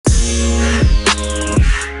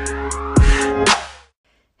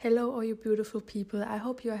all you beautiful people. I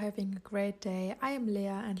hope you are having a great day. I am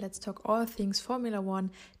Leah and let's talk all things Formula One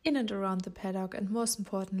in and around the paddock and most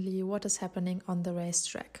importantly, what is happening on the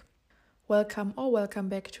racetrack. Welcome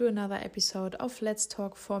back to another episode of Let's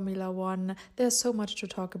Talk Formula One. There's so much to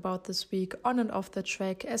talk about this week on and off the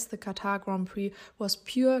track as the Qatar Grand Prix was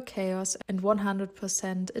pure chaos and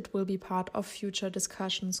 100% it will be part of future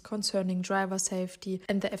discussions concerning driver safety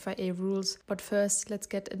and the FIA rules. But first, let's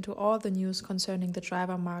get into all the news concerning the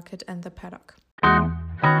driver market and the paddock.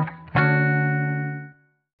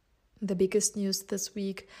 The biggest news this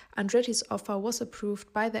week, Andretti's offer was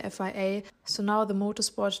approved by the FIA, so now the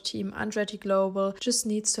motorsport team Andretti Global just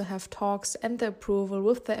needs to have talks and the approval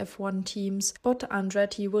with the F1 teams, but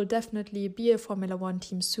Andretti will definitely be a Formula One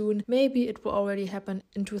team soon. Maybe it will already happen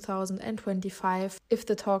in 2025 if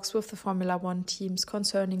the talks with the Formula One teams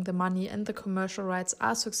concerning the money and the commercial rights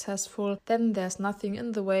are successful. Then there's nothing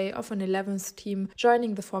in the way of an 11th team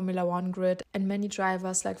joining the Formula One grid, and many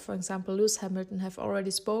drivers like for example Lewis Hamilton have already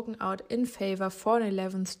spoken out in favor for an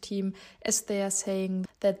 11th team, as they are saying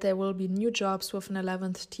that there will be new jobs with an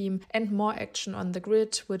 11th team and more action on the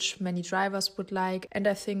grid, which many drivers would like, and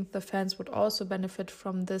I think the fans would also benefit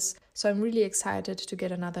from this, so I'm really excited to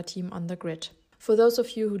get another team on the grid. For those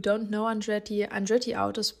of you who don't know Andretti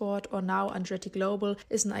Autosport, or now Andretti Global,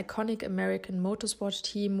 is an iconic American motorsport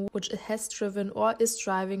team which has driven or is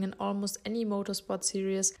driving in almost any motorsport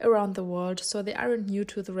series around the world, so they aren't new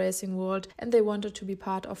to the racing world and they wanted to be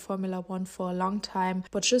part of Formula One for a long time,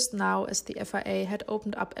 but just now as the FIA had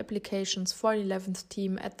opened up applications for an 11th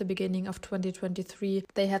team at the beginning of 2023,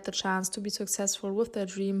 they had the chance to be successful with their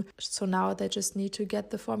dream, so now they just need to get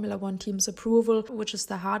the Formula One team's approval, which is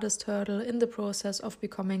the hardest hurdle in the process of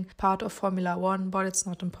becoming part of Formula One, but it's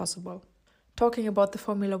not impossible. Talking about the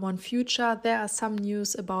Formula One future, there are some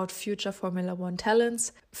news about future Formula One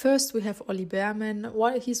talents. First, we have Ollie Bearman.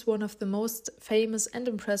 While he's one of the most famous and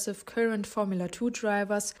impressive current Formula 2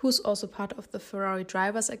 drivers, who's also part of the Ferrari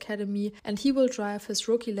Drivers Academy, and he will drive his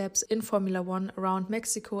rookie laps in Formula One around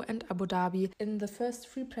Mexico and Abu Dhabi in the first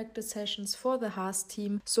free practice sessions for the Haas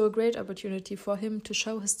team, so a great opportunity for him to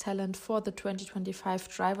show his talent for the 2025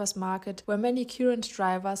 drivers market, where many current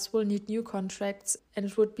drivers will need new contracts, and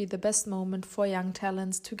it would be the best moment for young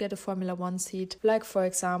talents to get a Formula One seat, like for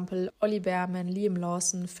example Ollie Bearman, Liam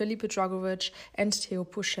Lawson, Felipe Drugovich and Theo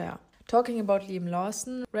Pourchaire. Talking about Liam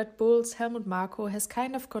Lawson, Red Bull's Helmut Marko has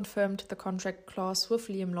kind of confirmed the contract clause with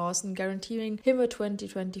Liam Lawson, guaranteeing him a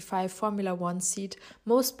 2025 Formula One seat,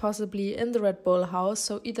 most possibly in the Red Bull house,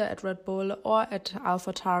 so either at Red Bull or at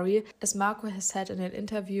AlphaTauri, as Marko has said in an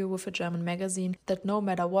interview with a German magazine that no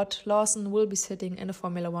matter what, Lawson will be sitting in a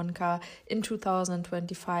Formula One car in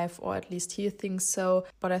 2025, or at least he thinks so,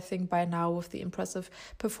 but I think by now with the impressive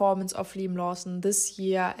performance of Liam Lawson this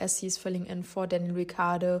year as he's filling in for Daniel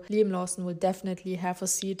Ricciardo, Liam Lawson will definitely have a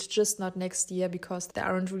seat, just not next year because there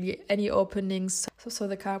aren't really any openings. So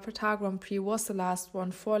the Qatar Grand Prix was the last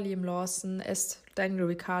one for Liam Lawson, as Daniel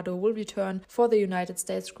Ricciardo will return for the United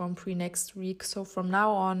States Grand Prix next week. So from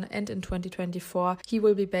now on and in 2024, he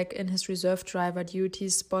will be back in his reserve driver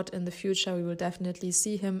duties, but in the future we will definitely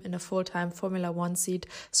see him in a full-time Formula One seat.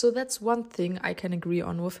 So that's one thing I can agree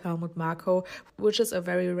on with Helmut Marko, which is a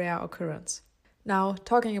very rare occurrence. Now,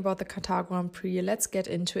 talking about the Qatar Grand Prix, let's get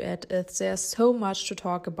into it. There's so much to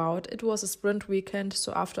talk about. It was a sprint weekend,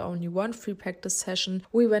 so after only one free practice session,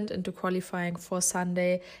 we went into qualifying for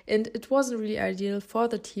Sunday, and it wasn't really ideal for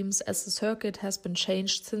the teams as the circuit has been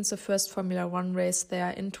changed since the first Formula One race there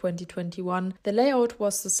in 2021. The layout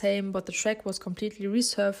was the same, but the track was completely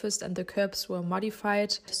resurfaced and the curbs were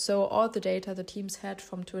modified, so all the data the teams had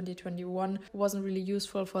from 2021 wasn't really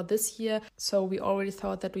useful for this year, so we already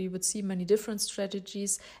thought that we would see many different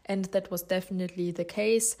strategies, and that was definitely the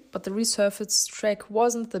case, but the resurfaced track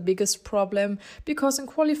wasn't the biggest problem, because in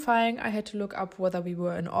qualifying I had to look up whether we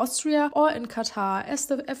were in Austria or in Qatar, as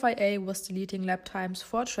the FIA was deleting lap times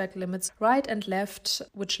for track limits right and left,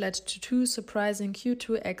 which led to two surprising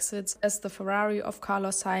Q2 exits, as the Ferrari of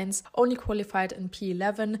Carlos Sainz only qualified in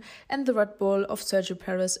P11 and the Red Bull of Sergio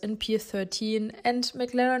Perez in P13, and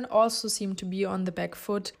McLaren also seemed to be on the back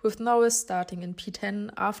foot, with Norris starting in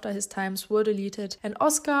P10 after his times were deleted, and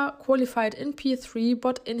Oscar qualified in P3,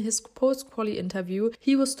 but in his post-quali interview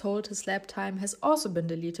he was told his lap time has also been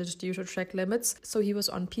deleted due to track limits, so he was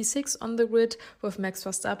on P6 on the grid with Max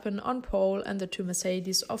Verstappen on pole and the two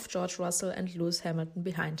Mercedes of George Russell and Lewis Hamilton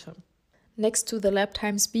behind him. Next to the lap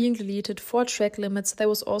times being deleted for track limits, there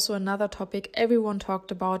was also another topic everyone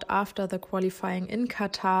talked about after the qualifying in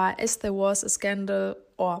Qatar, as there was a scandal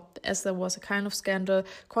or as there was a kind of scandal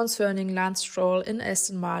concerning Lance Stroll in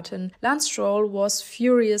Aston Martin. Lance Stroll was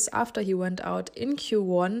furious after he went out in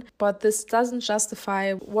Q1, but this doesn't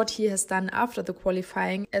justify what he has done after the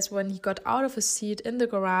qualifying, as when he got out of his seat in the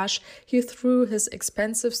garage, he threw his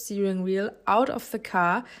expensive steering wheel out of the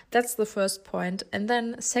car. That's the first point. And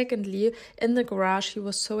then secondly, in the garage, he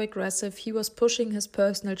was so aggressive. He was pushing his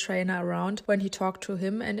personal trainer around when he talked to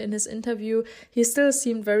him, and in his interview, he still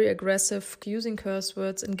seemed very aggressive, using curse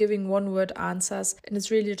words and giving one-word answers, and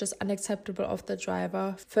it's really just unacceptable of the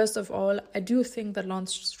driver. First of all, I do think that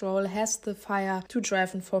Lance Stroll has the fire to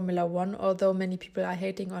drive in Formula 1, although many people are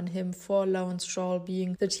hating on him for Lance Stroll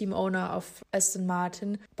being the team owner of Aston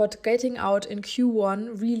Martin. But getting out in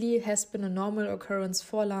Q1 really has been a normal occurrence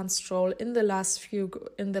for Lance Stroll in the last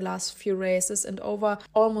few races and over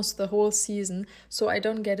almost the whole season. So I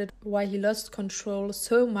don't get it why he lost control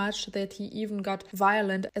so much that he even got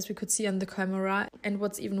violent, as we could see on the camera. And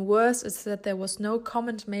what's even worse is that there was no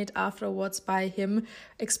comment made afterwards by him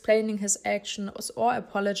explaining his actions or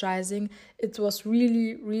apologizing. It was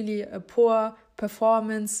really, really a poor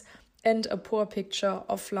performance and a poor picture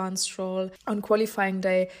of Lance Stroll on qualifying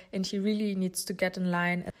day, and he really needs to get in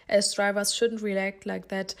line, as drivers shouldn't react like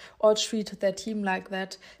that or treat their team like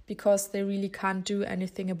that, because they really can't do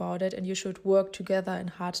anything about it, and you should work together in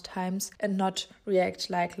hard times and not react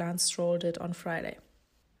like Lance Stroll did on Friday.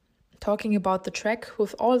 Talking about the track,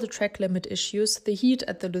 with all the track limit issues, the heat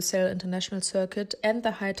at the Lusail International Circuit and the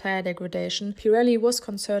high tire degradation, Pirelli was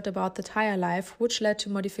concerned about the tire life, which led to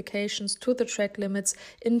modifications to the track limits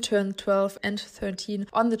in turn 12 and 13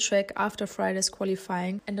 on the track after Friday's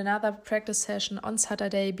qualifying, and another practice session on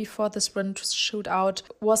Saturday before the sprint shootout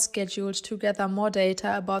was scheduled to gather more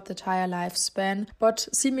data about the tire lifespan. But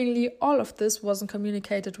seemingly all of this wasn't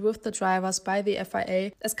communicated with the drivers by the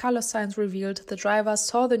FIA. As Carlos Sainz revealed, the drivers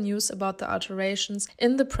saw the news about the alterations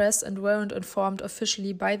in the press and weren't informed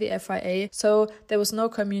officially by the FIA, so there was no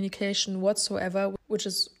communication whatsoever, which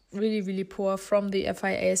is really, really poor from the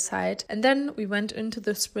FIA side. And then we went into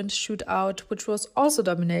the sprint shootout, which was also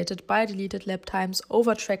dominated by deleted lap times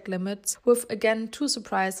over track limits, with again two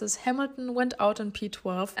surprises. Hamilton went out in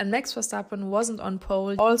P12 and Max Verstappen wasn't on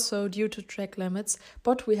pole, also due to track limits,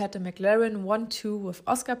 but we had a McLaren 1-2 with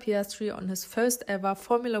Oscar Piastri on his first ever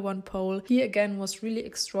Formula 1 pole. He again was really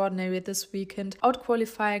extraordinary this weekend,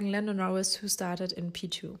 out-qualifying Lando Norris, who started in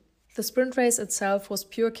P2. The sprint race itself was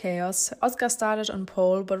pure chaos. Oscar started on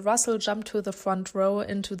pole, but Russell jumped to the front row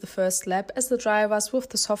into the first lap, as the drivers with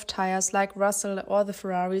the soft tires like Russell or the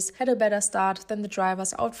Ferraris had a better start than the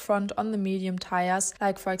drivers out front on the medium tires,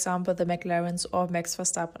 like for example the McLarens or Max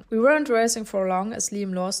Verstappen. We weren't racing for long, as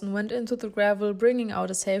Liam Lawson went into the gravel bringing out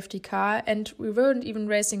a safety car, and we weren't even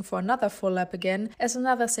racing for another full lap again, as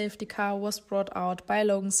another safety car was brought out by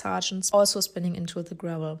Logan Sargent, also spinning into the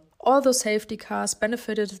gravel. All those safety cars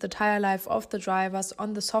benefited the tire life of the drivers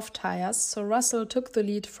on the soft tires, so Russell took the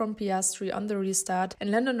lead from Piastri on the restart,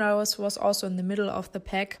 and Lando Norris was also in the middle of the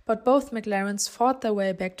pack, but both McLarens fought their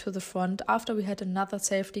way back to the front after we had another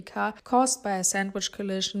safety car caused by a sandwich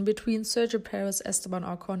collision between Sergio Perez, Esteban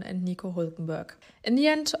Ocon and Nico Hülkenberg. In the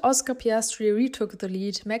end, Oscar Piastri retook the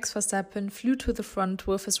lead, Max Verstappen flew to the front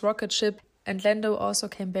with his rocket ship, and Lando also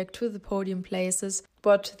came back to the podium places.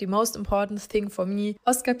 But the most important thing for me,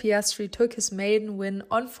 Oscar Piastri took his maiden win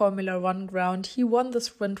on Formula 1 ground. He won the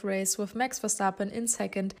sprint race with Max Verstappen in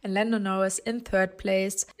second and Lando Norris in third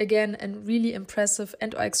place. Again, a really impressive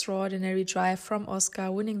and extraordinary drive from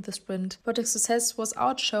Oscar, winning the sprint. But the success was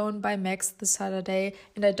outshone by Max this Saturday,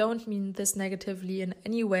 and I don't mean this negatively in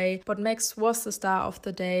any way, but Max was the star of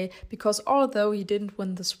the day, because although he didn't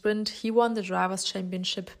win the sprint, he won the Drivers'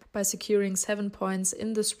 Championship by securing 7 points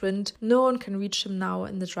in the sprint. No one can reach him now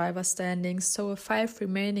in the driver standings, so with 5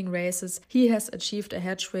 remaining races he has achieved a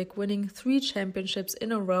hat-trick, winning 3 championships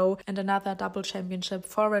in a row and another double championship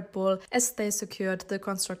for Red Bull, as they secured the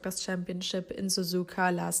Constructors' Championship in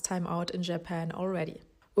Suzuka last time out in Japan already.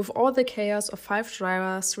 With all the chaos of 5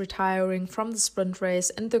 drivers retiring from the sprint race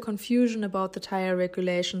and the confusion about the tire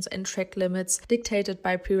regulations and track limits dictated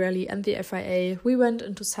by Pirelli and the FIA, we went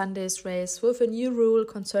into Sunday's race with a new rule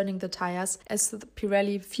concerning the tires, as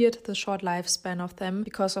Pirelli feared the short lifespan of them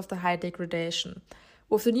because of the high degradation.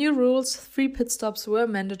 With the new rules, 3 pit stops were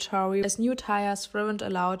mandatory, as new tires weren't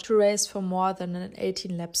allowed to race for more than an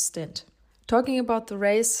 18-lap stint. Talking about the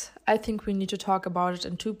race, I think we need to talk about it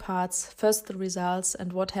in 2 parts. First, the results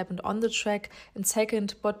and what happened on the track, and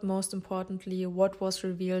second, but most importantly, what was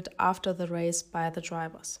revealed after the race by the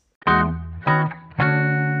drivers.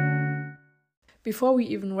 Before we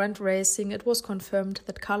even went racing, it was confirmed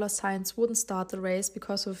that Carlos Sainz wouldn't start the race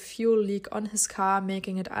because of a fuel leak on his car,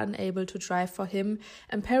 making it unable to drive for him,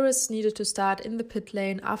 and Perez needed to start in the pit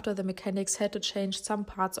lane after the mechanics had to change some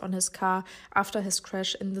parts on his car after his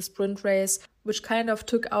crash in the sprint race, which kind of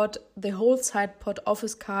took out the whole side pod of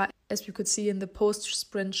his car. As you could see in the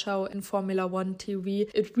post-sprint show in Formula 1 TV,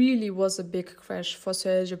 it really was a big crash for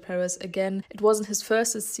Sergio Perez again. It wasn't his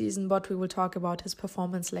first this season, but we will talk about his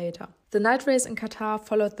performance later. The night race in Qatar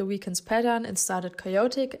followed the weekend's pattern and started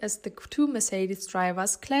chaotic as the two Mercedes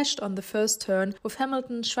drivers clashed on the first turn, with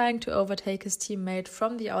Hamilton trying to overtake his teammate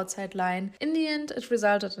from the outside line. In the end, it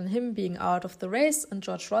resulted in him being out of the race and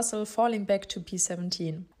George Russell falling back to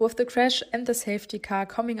P17. With the crash and the safety car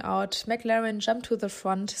coming out, McLaren jumped to the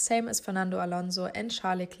front, same as Fernando Alonso and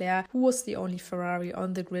Charles Leclerc, who was the only Ferrari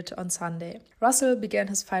on the grid on Sunday. Russell began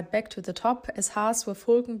his fight back to the top as Haas with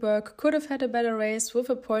Hülkenberg could have had a better race with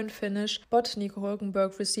a point finish, but Nico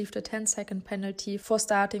Hülkenberg received a 10-second penalty for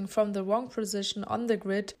starting from the wrong position on the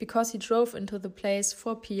grid because he drove into the place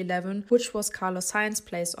for P11, which was Carlos Sainz's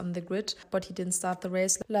place on the grid, but he didn't start the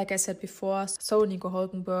race like I said before, so Nico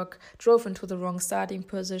Hülkenberg drove into the wrong starting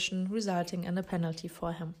position, resulting in a penalty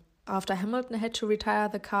for him. After Hamilton had to retire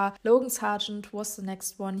the car, Logan Sargent was the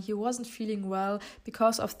next one. He wasn't feeling well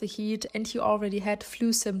because of the heat and he already had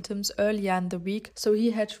flu symptoms earlier in the week, so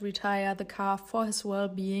he had to retire the car for his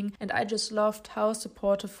well-being, and I just loved how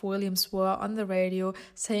supportive Williams were on the radio,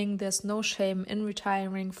 saying there's no shame in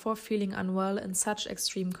retiring for feeling unwell in such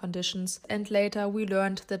extreme conditions. And later we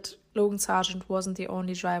learned that Logan Sargent wasn't the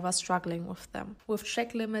only driver struggling with them. With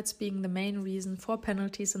track limits being the main reason for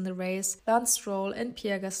penalties in the race, Lance Stroll and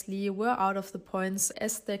Pierre Gasly were out of the points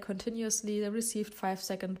as they continuously received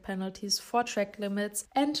 5-second penalties for track limits,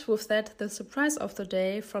 and with that the surprise of the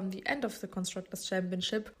day from the end of the Constructors'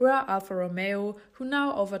 Championship were Alfa Romeo, who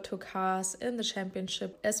now overtook Haas in the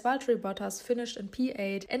championship as Valtteri Bottas finished in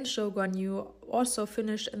P8 and Zhou Guanyu also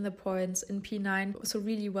finished in the points in P9, so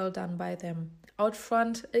really well done by them. Out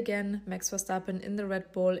front, again, Max Verstappen in the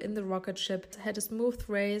Red Bull, in the rocket ship, had a smooth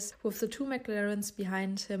race with the two McLarens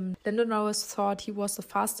behind him. Lando Norris thought he was the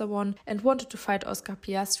faster one and wanted to fight Oscar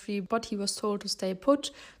Piastri, but he was told to stay put,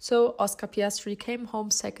 so Oscar Piastri came home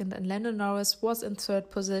second and Lando Norris was in third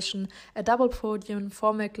position. A double podium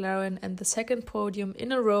for McLaren and the second podium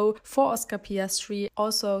in a row for Oscar Piastri,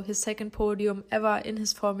 also his second podium ever in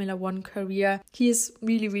his Formula 1 career. He is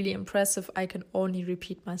really, really impressive, I can only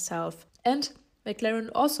repeat myself. And McLaren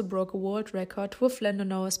also broke a world record with Lando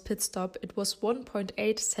Norris' pit stop. It was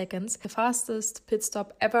 1.8 seconds, the fastest pit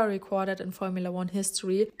stop ever recorded in Formula 1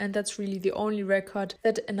 history, and that's really the only record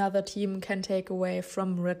that another team can take away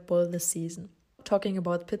from Red Bull this season. Talking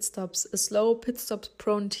about pit stops, a slow pit stop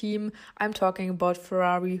prone team, I'm talking about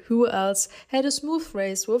Ferrari. Who else? Had a smooth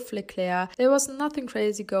race with Leclerc. There was nothing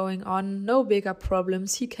crazy going on, no bigger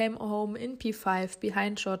problems. He came home in P5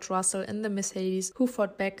 behind George Russell in the Mercedes, who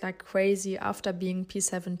fought back like crazy after being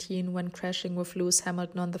P17 when crashing with Lewis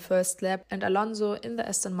Hamilton on the first lap, and Alonso in the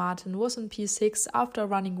Aston Martin was in P6 after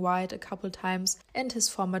running wide a couple times, and his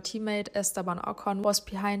former teammate Esteban Ocon was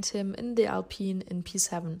behind him in the Alpine in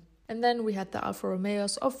P7. And then we had the Alfa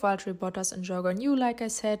Romeos of Valtteri Bottas and Zhou Guanyu, like I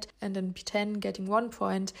said, and in P10 getting 1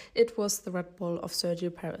 point, it was the Red Bull of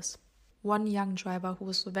Sergio Perez. One young driver who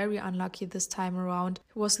was very unlucky this time around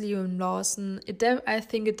was Liam Lawson. I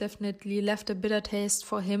think it definitely left a bitter taste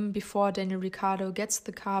for him before Daniel Ricciardo gets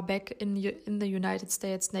the car back in the United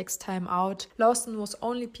States next time out. Lawson was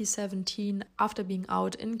only P17 after being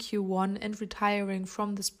out in Q1 and retiring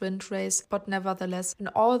from the sprint race, but nevertheless, in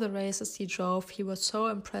all the races he drove, he was so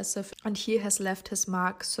impressive and he has left his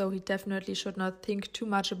mark, so he definitely should not think too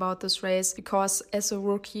much about this race, because as a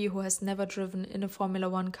rookie who has never driven in a Formula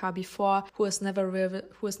 1 car before, who has never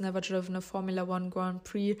driven a Formula 1 Grand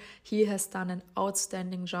Prix, he has done an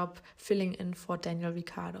outstanding job filling in for Daniel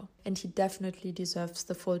Ricciardo, and he definitely deserves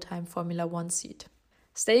the full-time Formula 1 seat.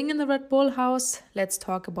 Staying in the Red Bull house, let's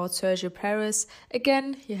talk about Sergio Perez.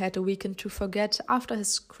 Again, he had a weekend to forget after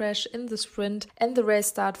his crash in the sprint and the race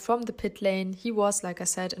start from the pit lane. He was, like I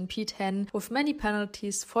said, in P10 with many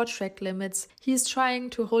penalties for track limits. He is trying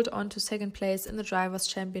to hold on to second place in the Drivers'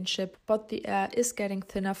 Championship, but the air is getting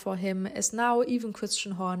thinner for him, as now even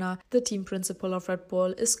Christian Horner, the team principal of Red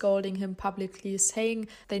Bull, is scolding him publicly, saying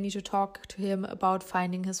they need to talk to him about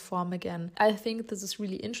finding his form again. I think this is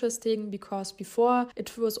really interesting because before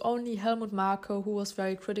it was only Helmut Marko who was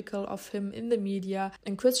very critical of him in the media,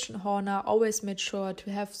 and Christian Horner always made sure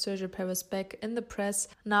to have Sergio Perez back in the press.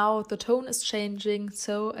 Now the tone is changing,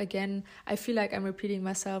 so again, I feel like I'm repeating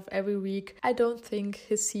myself every week. I don't think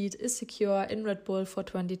his seat is secure in Red Bull for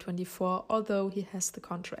 2024, although he has the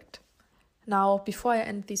contract. Now, before I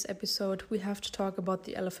end this episode, we have to talk about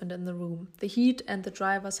the elephant in the room, the heat and the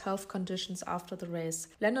drivers' health conditions after the race.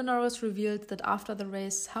 Lando Norris revealed that after the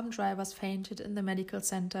race, some drivers fainted in the medical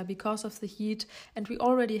center because of the heat, and we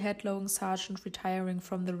already had Logan Sargent retiring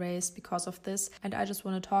from the race because of this, and I just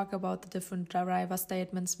want to talk about the different driver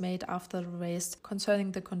statements made after the race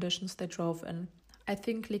concerning the conditions they drove in. I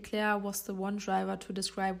think Leclerc was the one driver to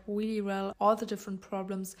describe really well all the different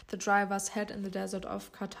problems the drivers had in the desert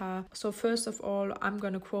of Qatar. So first of all, I'm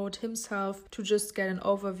going to quote himself to just get an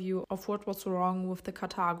overview of what was wrong with the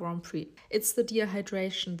Qatar Grand Prix. It's the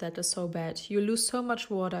dehydration that is so bad. You lose so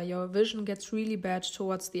much water, your vision gets really bad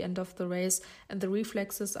towards the end of the race, and the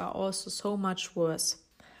reflexes are also so much worse.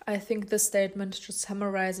 I think this statement just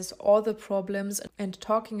summarizes all the problems, and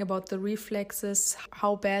talking about the reflexes,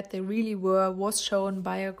 how bad they really were, was shown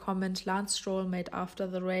by a comment Lance Stroll made after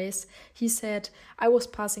the race. He said, "I was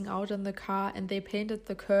passing out in the car and they painted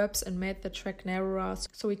the curbs and made the track narrower,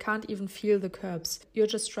 so we can't even feel the curbs. You're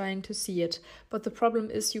just trying to see it. But the problem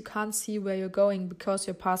is you can't see where you're going because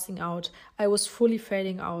you're passing out. I was fully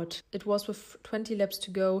fading out. It was with 20 laps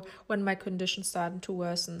to go when my condition started to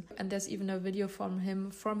worsen." And there's even a video from him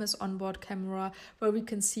from his onboard camera where we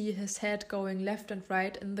can see his head going left and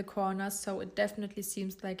right in the corners, so it definitely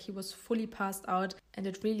seems like he was fully passed out, and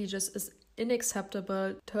it really just is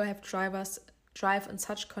unacceptable to have drivers drive in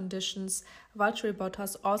such conditions. Valtteri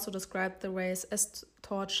Bottas also described the race as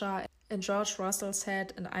torture, and George Russell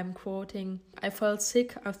said, and I'm quoting, "I felt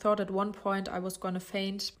sick. I thought at one point I was gonna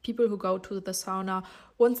faint. People who go to the sauna,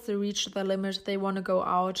 once they reach the limit, they want to go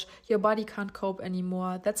out. Your body can't cope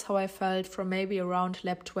anymore. That's how I felt from maybe around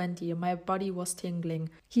lap 20. My body was tingling."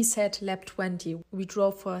 He said lap 20. We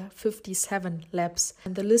drove for 57 laps,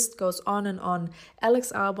 and the list goes on and on.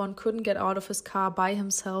 Alex Albon couldn't get out of his car by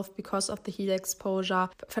himself because of the heat exposure.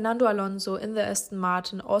 Fernando Alonso in the Aston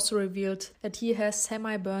Martin also revealed that he has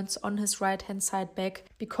semi-burns on his right-hand side back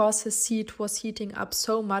because his seat was heating up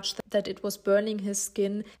so much that it was burning his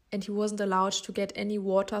skin, and he wasn't allowed to get any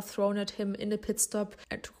water thrown at him in a pit stop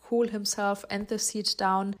to cool himself and the seat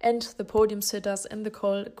down. And the podium sitters in the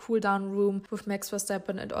cool down room with Max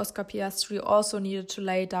Verstappen and Oscar Piastri also needed to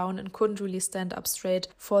lay down and couldn't really stand up straight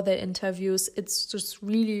for their interviews. It's just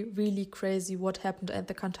really, really crazy what happened at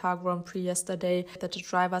the Qatar Grand Prix yesterday, that the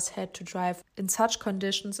drivers had to drive in such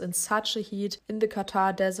conditions, in such a heat, in the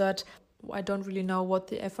Qatar desert. I don't really know what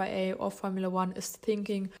the FIA or Formula One is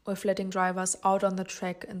thinking of letting drivers out on the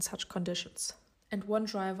track in such conditions. And one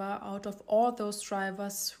driver out of all those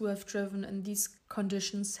drivers who have driven in these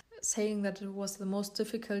conditions, saying that it was the most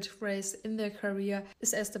difficult race in their career,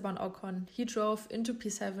 is Esteban Ocon. He drove into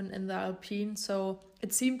P7 in the Alpine, so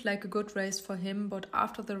it seemed like a good race for him, but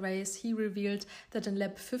after the race he revealed that in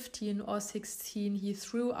lap 15 or 16 he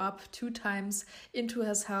threw up 2 times into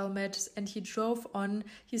his helmet and he drove on.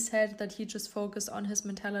 He said that he just focused on his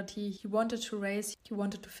mentality. He wanted to race, he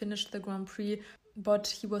wanted to finish the Grand Prix, but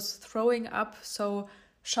he was throwing up, so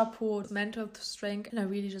chapeau, mental strength, and I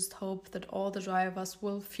really just hope that all the drivers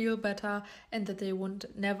will feel better and that they won't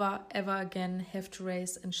never ever again have to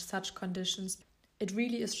race in such conditions. It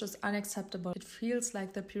really is just unacceptable. It feels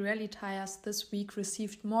like the Pirelli tires this week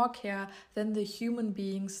received more care than the human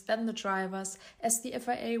beings, than the drivers, as the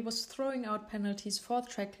FIA was throwing out penalties for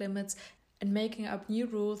track limits and making up new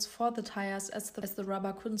rules for the tires as the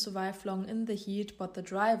rubber couldn't survive long in the heat, but the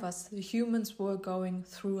drivers, the humans, were going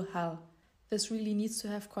through hell. This really needs to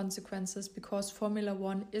have consequences because Formula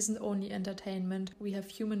One isn't only entertainment. We have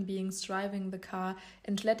human beings driving the car,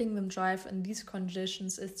 and letting them drive in these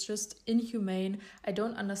conditions is just inhumane. I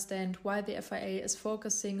don't understand why the FIA is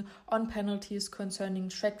focusing on penalties concerning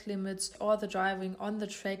track limits or the driving on the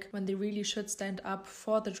track when they really should stand up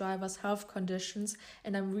for the drivers' health conditions.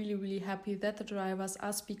 And I'm really, really happy that the drivers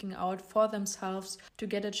are speaking out for themselves to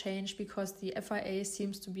get a change, because the FIA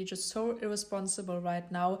seems to be just so irresponsible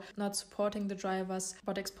right now, not supporting the drivers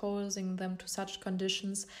but exposing them to such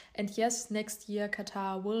conditions. And yes, next year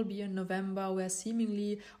Qatar will be in November, where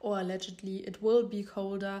seemingly or allegedly it will be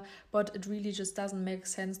colder, but it really just doesn't make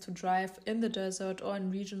sense to drive in the desert or in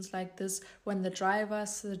regions like this when the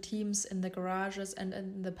drivers, the teams in the garages and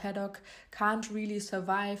in the paddock can't really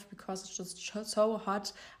survive because it's just so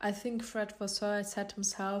hot. I think Fred Vasseur said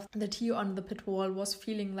himself that he on the pit wall was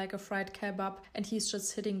feeling like a fried kebab and he's just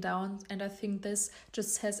sitting down, and I think this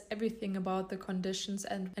just says everything about the conditions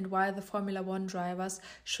and why the Formula One drivers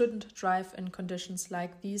shouldn't drive in conditions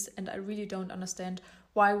like these. And I really don't understand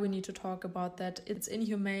why we need to talk about that. It's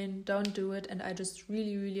inhumane, don't do it, and I just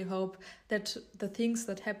really, really hope that the things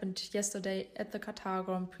that happened yesterday at the Qatar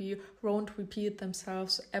Grand Prix won't repeat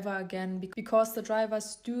themselves ever again, because the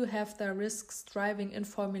drivers do have their risks driving in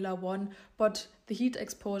Formula 1, but the heat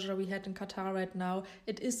exposure we had in Qatar right now,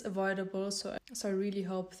 it is avoidable, so I really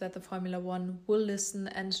hope that the Formula 1 will listen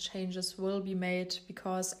and changes will be made,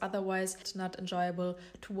 because otherwise it's not enjoyable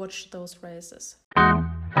to watch those races.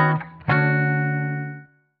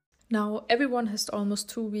 Now, everyone has almost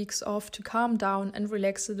 2 weeks off to calm down and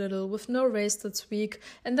relax a little with no race this week,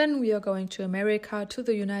 and then we are going to America, to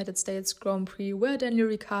the United States Grand Prix, where Daniel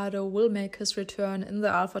Ricciardo will make his return in the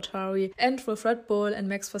AlphaTauri, and with Red Bull and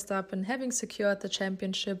Max Verstappen having secured the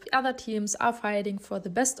championship, the other teams are fighting for the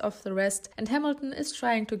best of the rest, and Hamilton is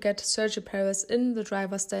trying to get Sergio Perez in the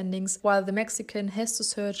driver standings, while the Mexican has to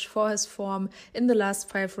search for his form in the last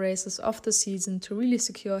 5 races of the season to really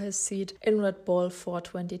secure his seat in Red Bull for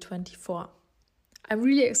 2024. I'm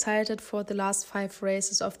really excited for the last 5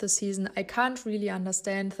 races of the season. I can't really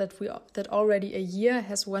understand that already a year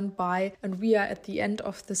has went by and we are at the end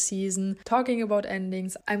of the season. Talking about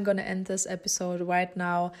endings, I'm gonna end this episode right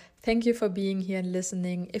now. Thank you for being here and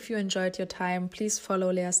listening. If you enjoyed your time, please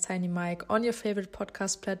follow Lea's Tiny Mic on your favorite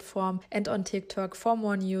podcast platform and on TikTok for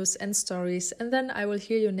more news and stories. And then I will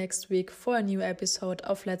hear you next week for a new episode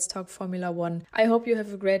of Let's Talk Formula 1. I hope you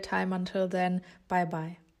have a great time until then. Bye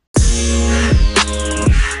bye.